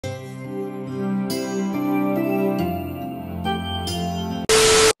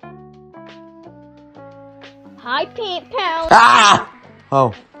my pants. Ah!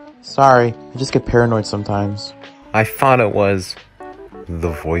 Oh, sorry. I just get paranoid sometimes. I thought it was the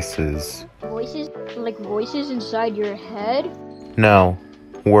voices. Voices? Like voices inside your head? No,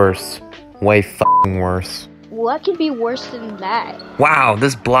 worse. Way f***ing worse. What could be worse than that? Wow,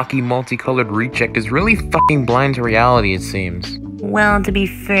 this blocky multicolored recheck is really f***ing blind to reality, it seems. Well, to be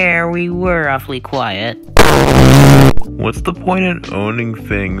fair, we were awfully quiet. What's the point in owning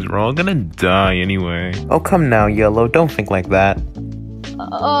things? We're all gonna die anyway. Oh, come now, Yellow. Don't think like that.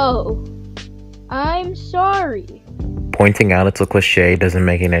 Oh, I'm sorry. Pointing out it's a cliche doesn't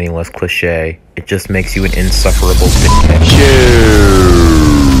make it any less cliche. It just makes you an insufferable dickhead.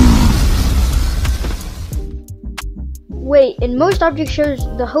 Wait, in most object shows,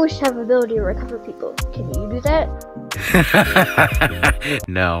 the hosts have ability to recover people. Can you do that?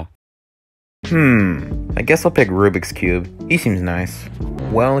 No. I guess I'll pick Rubik's Cube. He seems nice.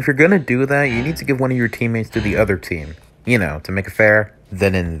 Well, if you're gonna do that, you need to give one of your teammates to the other team. You know, to make it fair.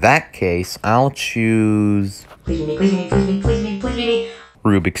 Then in that case, I'll choose... Please me.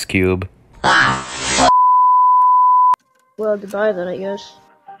 Rubik's Cube. Well, goodbye then, I guess.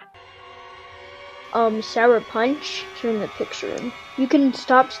 Sour Punch, turn the picture in. You can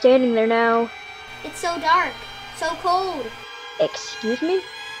stop standing there now. It's so dark, so cold. Excuse me?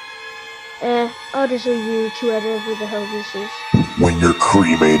 I'll just leave you to whatever the hell this is. When you're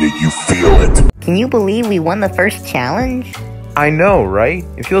cremated, you feel it. Can you believe we won the first challenge? I know, right?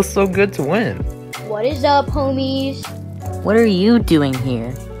 It feels so good to win. What is up, homies? What are you doing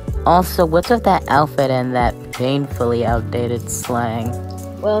here? Also, what's with that outfit and that painfully outdated slang?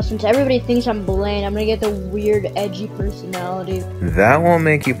 Well, since everybody thinks I'm bland, I'm gonna get the weird, edgy personality. That won't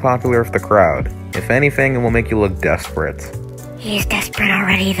make you popular with the crowd. If anything, it will make you look desperate. He's desperate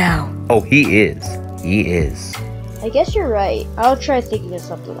already, though. Oh, he is. He is. I guess you're right. I'll try thinking of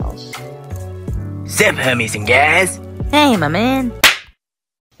something else. Sup, homies and guys? Hey, my man.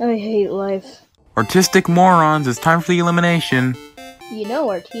 I hate life. Artistic morons, it's time for the elimination. You know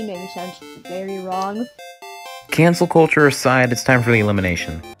our team name sounds very wrong. Cancel culture aside, it's time for the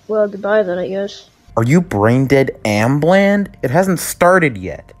elimination. Well, goodbye then, I guess. Are you brain dead and bland? It hasn't started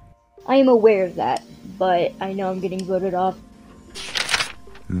yet. I am aware of that, but I know I'm getting voted off.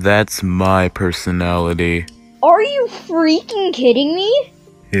 That's my personality. Are you freaking kidding me?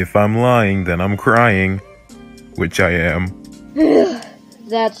 If I'm lying, then I'm crying. Which I am.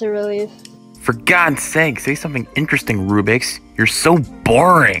 That's a relief. For God's sake, say something interesting, Rubik's. You're so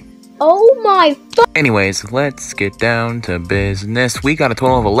boring. Oh my Anyways, let's get down to business. We got a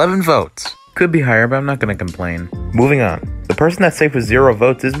total of 11 votes. Could be higher, but I'm not gonna complain. Moving on. The person that's safe with 0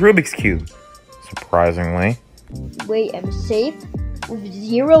 votes is Rubik's Cube. Surprisingly. Wait, I'm safe? With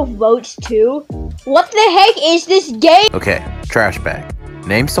 0 votes too? What the heck is this game? Okay, trash bag.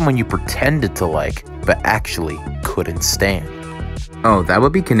 Name someone you pretended to like, but actually couldn't stand. Oh, that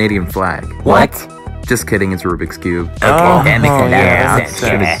would be Canadian flag. What? Just kidding, it's Rubik's Cube. Okay, that makes sense. Yeah, That I makes should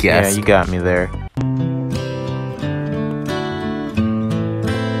have sense. guessed. Yeah, you got me there.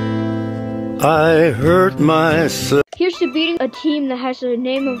 I hurt myself. Here's to beating a team that has the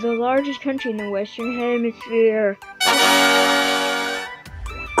name of the largest country in the Western Hemisphere.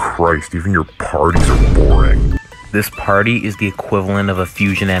 Christ, even your parties are boring. This party is the equivalent of a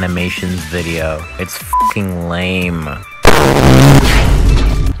Fusion Animations video. It's fucking lame.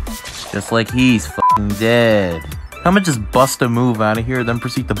 Just like he's fucking dead. I'ma just bust a move out of here, then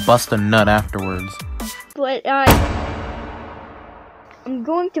proceed to bust a nut afterwards. But I'm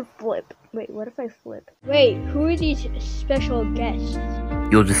going to flip. Wait, what if I flip? Wait, who are these special guests?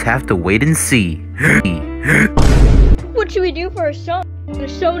 You'll just have to wait and see. What should we do for our song?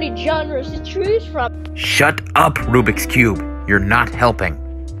 There's so many genres to choose from. Shut up, Rubik's Cube. You're not helping.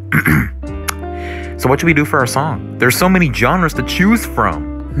 So what should we do for our song? There's so many genres to choose from.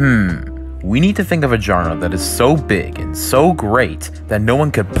 We need to think of a genre that is so big and so great that no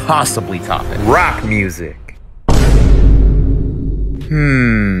one could possibly top it. Rock music.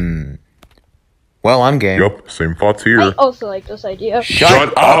 Well, I'm game. Yup, same thoughts here. I also like this idea.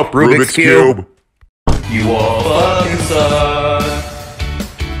 Shut up, Rubik's Cube! You all fucking suck.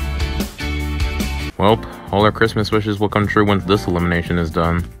 Well, all our Christmas wishes will come true once this elimination is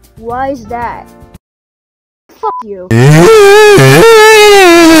done. Why is that? Fuck you.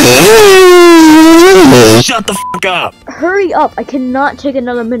 Shut the fuck up! Hurry up, I cannot take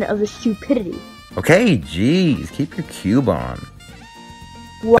another minute of this stupidity. Okay, geez, keep your cube on.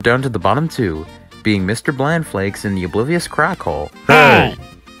 What? Down to the bottom 2, being Mr. Blandflakes in the Oblivious Crack Hole. Hey!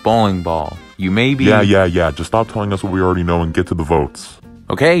 Bowling Ball, you may be... Yeah, just stop telling us what we already know and get to the votes.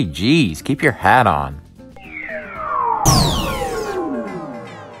 Okay, geez, keep your hat on.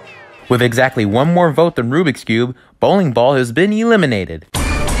 With exactly one more vote than Rubik's Cube, Bowling Ball has been eliminated.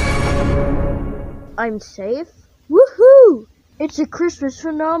 I'm safe? Woohoo! It's a Christmas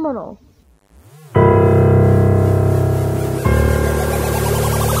phenomenal.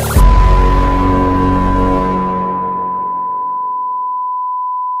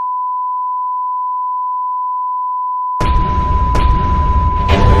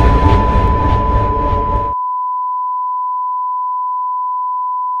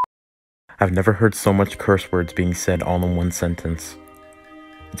 I've never heard so much curse words being said all in one sentence.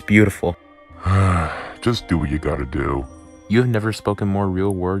 It's beautiful. Just do what you gotta do. You have never spoken more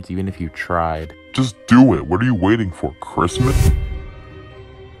real words even if you tried. Just do it. What are you waiting for? Christmas?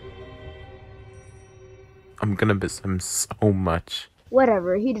 I'm gonna miss him so much.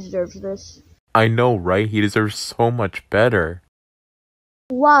 Whatever, he deserves this. I know, right? He deserves so much better.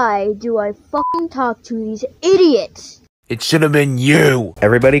 Why do I fucking talk to these idiots? It should have been you!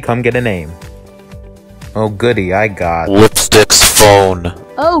 Everybody come get a name. Oh goody, I got... Lipstick's phone.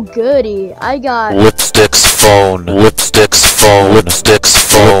 Oh goody, I got... Lipstick's phone. Lipstick's phone.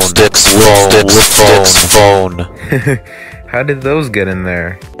 Lipstick's phone. Lipstick's phone. Lipstick's phone. How did those get in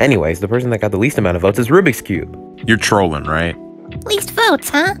there? Anyways, the person that got the least amount of votes is Rubik's Cube. You're trolling, right? Least votes,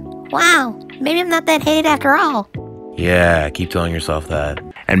 huh? Wow, maybe I'm not that hated after all. Yeah, keep telling yourself that.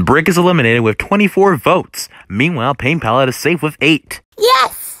 And Brick is eliminated with 24 votes. Meanwhile, Pain Palette is safe with 8.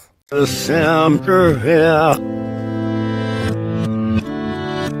 Yes!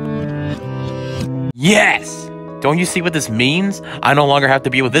 Yes! Don't you see what this means? I no longer have to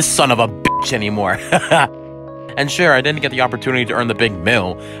be with this son of a bitch anymore. And sure, I didn't get the opportunity to earn the big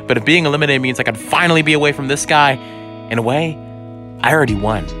mill, but if being eliminated means I could finally be away from this guy, in a way, I already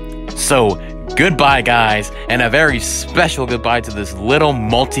won. So, goodbye, guys, and a very special goodbye to this little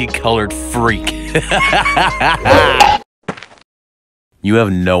multicolored freak. You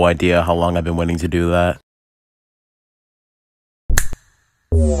have no idea how long I've been waiting to do that.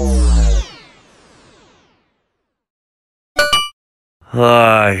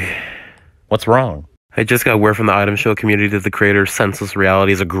 What's wrong? I just got word from the item show community that the creator of Senseless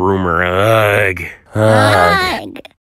Reality is a groomer. Ugh. Ugh.